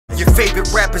your favorite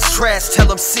rapper's trash, tell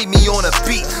him see me on a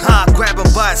beat. I grab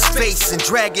him by his face and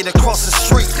drag it across the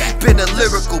street. Been a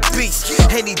lyrical beast,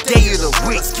 any day of the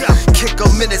week. Kick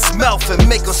him in his mouth and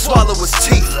make him swallow his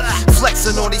teeth.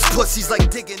 Flexing on these pussies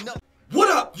like digging up. What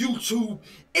up, YouTube?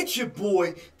 It's your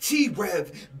boy,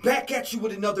 T-REv, back at you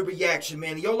with another reaction,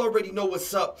 man. Y'all already know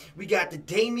what's up. We got the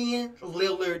Damian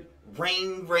Lillard,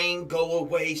 Rain, Go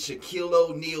Away, Shaquille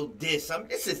O'Neal diss.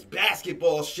 This is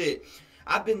basketball shit.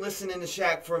 I've been listening to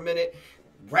Shaq for a minute.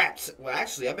 Raps, well,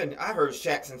 actually, I heard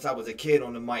Shaq since I was a kid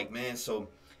on the mic, man. So,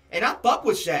 and I fuck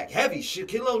with Shaq, heavy.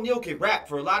 Shaquille O'Neal can rap.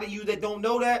 For a lot of you that don't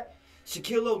know that,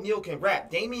 Shaquille O'Neal can rap.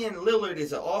 Damian Lillard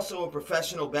is also a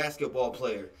professional basketball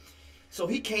player. So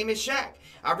he came as Shaq.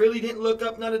 I really didn't look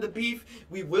up none of the beef.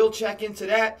 We will check into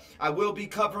that. I will be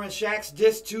covering Shaq's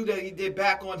diss too that he did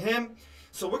back on him.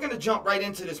 So we're going to jump right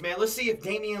into this, man. Let's see if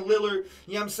Damian Lillard,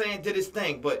 you know what I'm saying, did his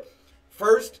thing. But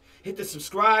first, hit the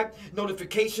subscribe,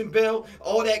 notification bell,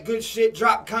 all that good shit.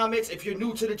 Drop comments. If you're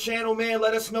new to the channel, man,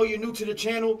 let us know you're new to the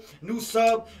channel. New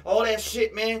sub, all that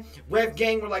shit, man. Rev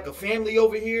Gang, we're like a family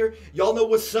over here. Y'all know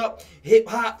what's up. Hip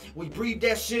hop, we breathe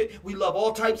that shit. We love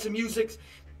all types of musics,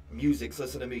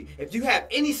 listen to me. If you have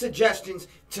any suggestions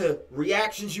to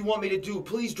reactions you want me to do,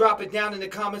 please drop it down in the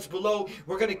comments below.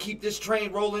 We're going to keep this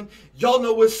train rolling. Y'all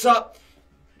know what's up.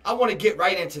 I want to get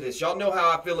right into this. Y'all know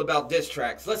how I feel about diss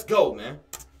tracks. Let's go, man.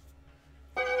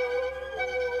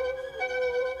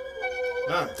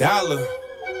 Dollar.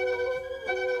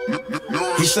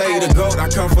 He say he the GOAT, I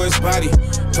come for his body.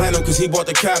 Platinum cause he bought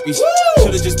the copies.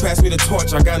 Should've just passed me the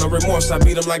torch, I got no remorse, I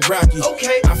beat him like Rocky.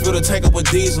 Okay. I feel the tank up with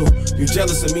Diesel. You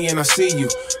jealous of me and I see you.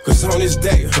 Cause on this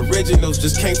day, originals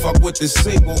just can't fuck with this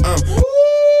sequel. Ooh,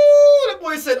 that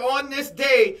boy said on this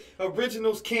day,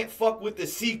 originals can't fuck with the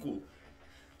sequel.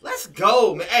 Let's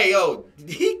go, man. Hey, yo,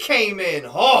 he came in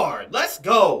hard. Let's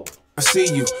go. I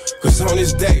see you, cause on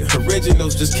this day,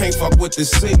 originals just can't fuck with this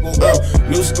sequel.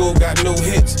 New school got new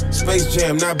hits, Space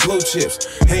Jam, not blue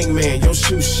chips. Hangman, yo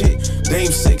shoot shit. Dame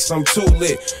 6, I'm too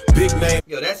lit. Big name.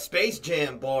 Yo, that Space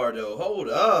Jam bar though.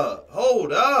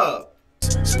 Hold up.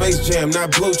 Space Jam,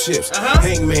 not blue chips.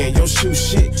 Hangman, yo shoot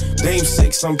shit. Dame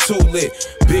 6, I'm too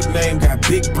lit. Big name, got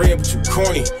big bread, but you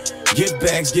corny. Gift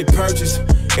bags get purchased.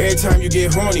 Every time you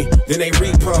get horny, then they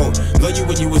repo. Love you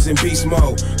when you was in beast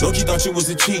mode. Loki thought you was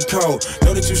a cheat code.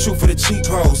 Know that you shoot for the cheap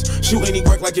hoes. Shoot any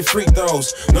work like your free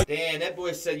throws. No. Damn, that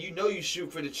boy said you know you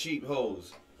shoot for the cheap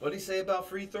hoes. What'd he say about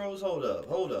free throws? Hold up.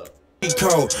 Cheat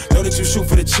code. Know that you shoot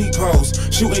for the cheap hoes.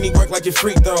 Shoot any work like your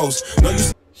free throws. No,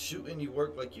 you shoot any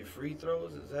work like your free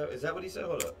throws? Is that what he said?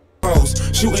 Hold up.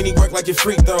 Shoot any work like your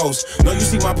free throws. No, you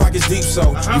see my pockets deep,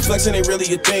 so you flexing ain't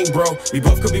really a thing, bro. We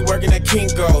both could be working at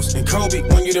Kinko's. And Kobe,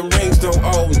 when you them rings don't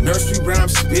owe. Nursery rhyme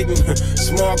spitting,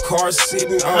 small cars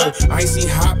sitting, icy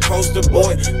hot poster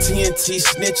boy, TNT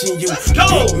snitching you.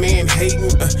 Big man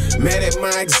hating, mad at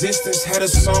my existence. Had a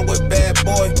song with Bad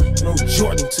Boy, no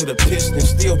Jordan to the Pistons,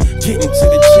 still getting to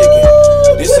the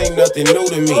chicken. This ain't nothing new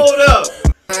to me. Hold up.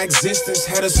 My existence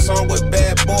had a song with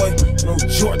Bad Boy, no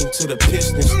Jordan to the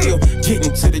Pistons, still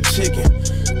getting to the chicken.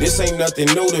 This ain't nothing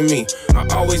new to me. I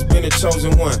always been a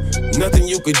chosen one. Nothing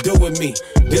you could do with me.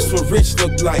 This what rich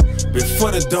looked like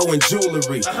before the dough and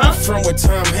jewelry. I'm from where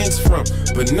Tom Hanks from,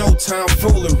 but no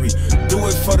tomfoolery. Do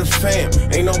it for the fam.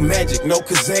 Ain't no magic, no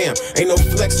Kazam. Ain't no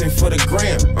flexing for the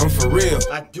gram. I'm for real.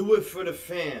 I do it for the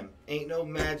fam. Ain't no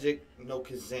magic, no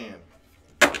Kazam.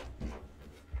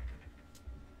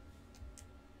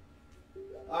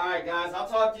 Alright guys, I'll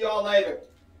talk to y'all later.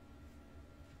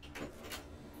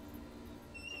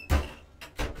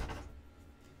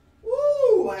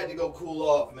 Woo! I had to go cool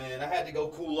off, man. I had to go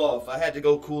cool off.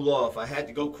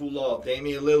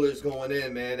 Damian Lillard's going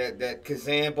in, man. That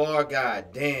Kazam bar,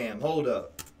 god damn. Hold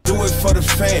up. Do it for the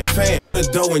fam, the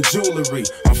dough and jewelry.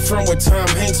 I'm from where Tom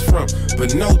Hanks from,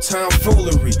 but no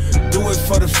tomfoolery. Do it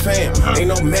for the fam. Ain't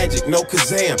no magic, no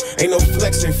Kazam. Ain't no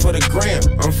flexing for the gram.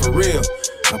 I'm for real.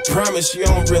 I promise you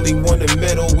don't really want to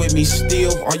meddle with me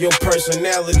still. All your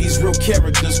personalities, real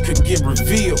characters could get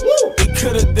revealed. We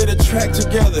could've did a track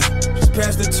together, just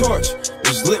pass the torch.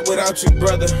 Was lit without you,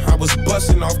 brother. I was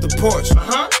busting off the porch.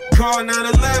 Car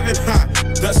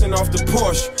 911, dusting off the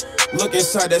Porsche. Look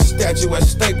inside that statue at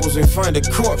Staples and find a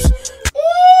corpse.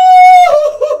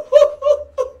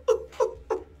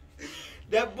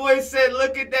 That boy said,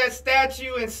 look at that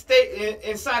statue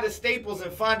inside of Staples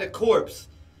and find a corpse.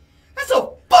 That's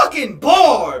a fucking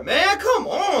bar, man. Come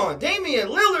on. Damian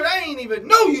Lillard, I ain't even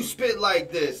know you spit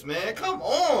like this, man. Come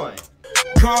on.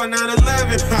 Call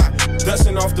 911, ha,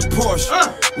 dusting off the Porsche.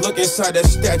 Look inside that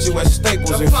statue at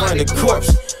Staples and find a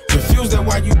corpse. Confused at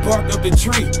why you barked up the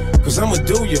tree, cause I'ma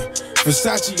do ya.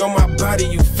 Versace on my body,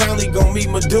 you finally gon' meet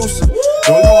Medusa.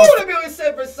 Don't know if Let me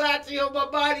said Versace on my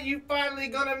body, you finally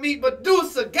gonna meet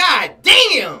Medusa. God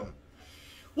damn!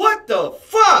 What the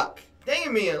fuck?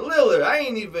 Damian Lillard, I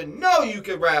ain't even know you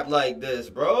could rap like this,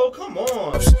 bro. Come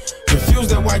on.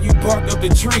 Confused at why you barked up the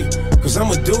tree, cause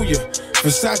I'ma do ya.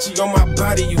 Versace on my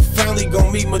body, you finally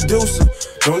gon' meet Medusa.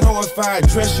 Don't know if I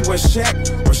address you as Shaq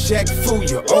or Shaq fool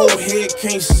ya. Old head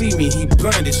can't see me, he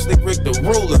blinded, Slick Rick the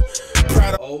ruler.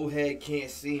 Proud of old head can't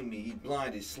see me, he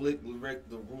blinded, Slick Rick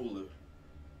the ruler.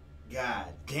 God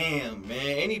damn,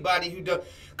 man. Anybody who does,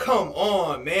 come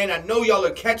on, man. I know y'all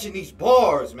are catching these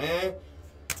bars, man.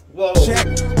 Whoa.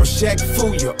 Shaq or Shaq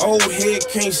fool ya. Old head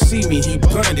can't see me, he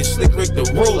blinded, Slick Rick the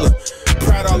ruler.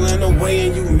 Proud all in the way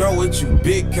and you know it, you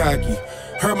big cocky.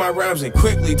 Heard my rhymes and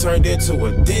quickly turned into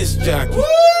a disc jockey. Woo!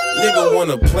 Nigga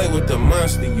wanna play with the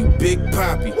monster, you big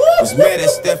poppy. Was mad at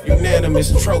Steph,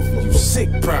 unanimous trophy, you sick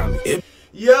probably.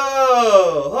 Yo,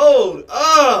 hold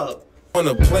up.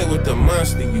 Wanna play with the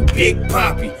monster, you big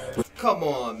poppy. Come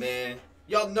on, man.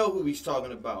 Y'all know who he's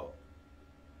talking about.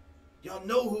 Y'all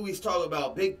know who he's talking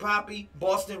about. Big Papi,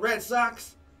 Boston Red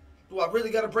Sox. Do I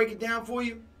really gotta break it down for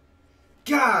you?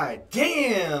 God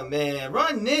damn, man.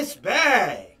 Run this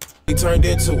back. He turned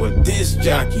into a disc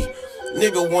jockey.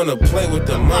 Nigga wanna play with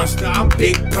the monster, I'm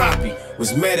Big Papi.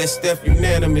 Was mad at Steph,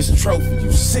 unanimous trophy,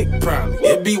 you sick probably.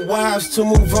 It'd be wise to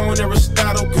move on,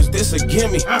 Aristotle, cause this a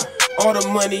gimme. All the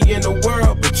money in the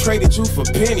world, but traded you for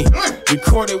penny.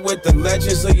 Recorded with the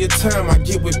legends of your time, I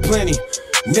get with plenty.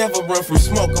 Never run from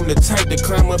smoke, I'm the type to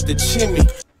climb up the chimney.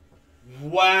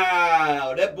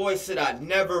 Wow, that boy said I'd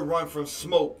never run from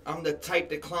smoke. I'm the type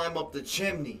to climb up the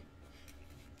chimney.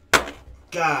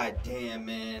 God damn,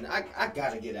 man. I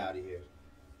gotta get out of here.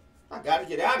 I gotta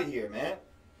get out of here, man.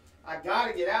 I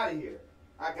gotta get out of here.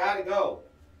 I gotta go.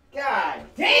 God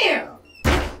damn!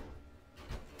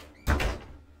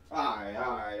 Alright.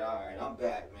 I'm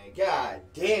back, man. God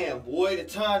damn, boy. The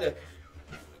time to...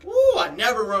 Woo, I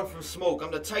never run from smoke.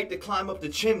 I'm the type to climb up the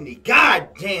chimney. God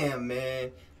damn,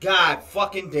 man. God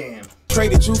fucking damn.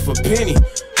 Traded you for penny.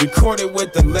 Recorded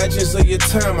with the legends of your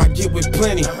time, I get with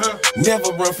plenty.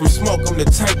 Never run from smoke, I'm the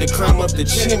type to climb up the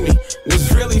chimney. Was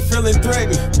really feeling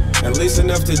threatened, at least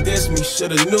enough to diss me.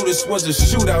 Shoulda knew this was a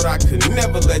shootout, I could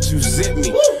never let you zip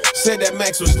me. Said that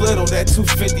max was little, that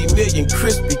 250 million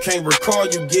crispy. Can't recall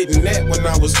you getting that when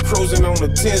I was cruising on a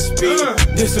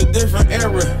 10-speed. This a different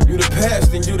era, you the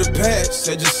past and you the past.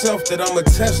 Said yourself that I'm a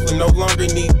Tesla, no longer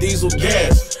need diesel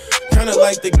gas. Kinda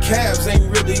like the Cavs, ain't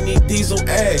really need diesel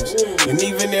ads. And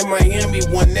even in Miami,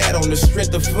 won that on the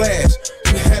strength of Flash.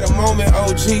 You had a moment,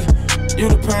 OG, you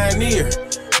the pioneer.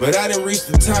 But I didn't reach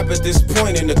the top at this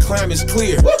point and the climate's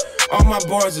clear. All my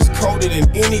bars is colder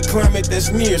than any climate that's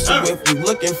near. So if you're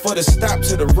looking for the stop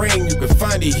to the rain, you can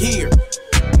find it here.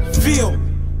 Feel.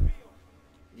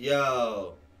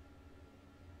 Yo.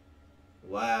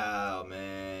 Wow,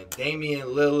 man. Damian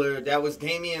Lillard. That was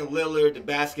Damian Lillard, the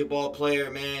basketball player,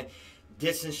 man.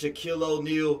 Dissing Shaquille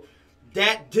O'Neal.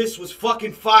 That diss was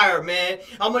fucking fire, man.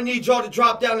 I'm gonna need y'all to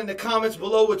drop down in the comments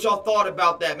below what y'all thought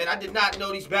about that, man. I did not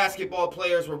know these basketball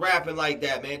players were rapping like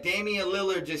that, man. Damian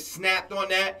Lillard just snapped on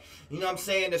that. You know what I'm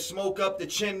saying? The smoke up the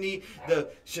chimney, the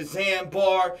Shazam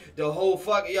bar, the whole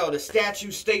fucking, yo, the statue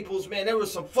staples, man. There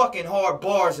was some fucking hard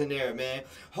bars in there, man.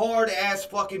 Hard ass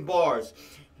fucking bars.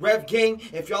 Rev Gang,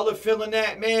 if y'all are feeling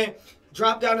that, man,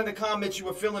 drop down in the comments you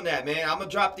were feeling that, man. I'm going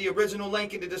to drop the original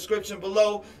link in the description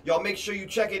below. Y'all make sure you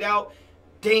check it out.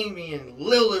 Damian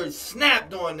Lillard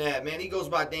snapped on that, man. He goes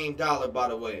by Dame Dollar, by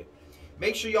the way.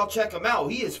 Make sure y'all check him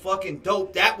out. He is fucking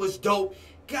dope. That was dope.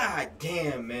 God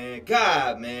damn, man.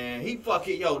 God, man. He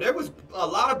fucking, yo, there was a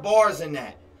lot of bars in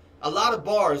that. A lot of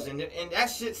bars. And that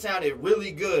shit sounded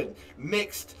really good.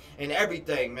 Mixed and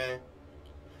everything, man.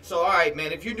 So, alright,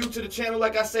 man, if you're new to the channel,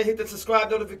 like I said, hit the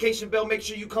subscribe notification bell. Make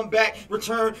sure you come back,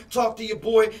 return, talk to your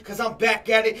boy, because I'm back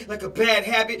at it like a bad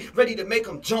habit, ready to make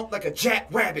them jump like a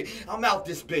jackrabbit. I'm out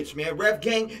this bitch, man. Rev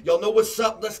Gang, y'all know what's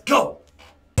up. Let's go.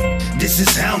 This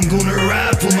is how I'm gonna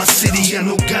ride for my city. I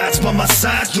know God's by my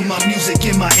side through my music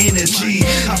and my energy.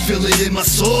 I feel it in my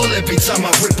soul every time I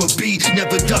rip a beat.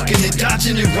 Never ducking and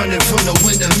dodging and running from the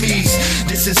enemies.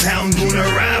 This is how I'm gonna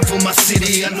ride for my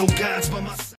city. I know God's by my side.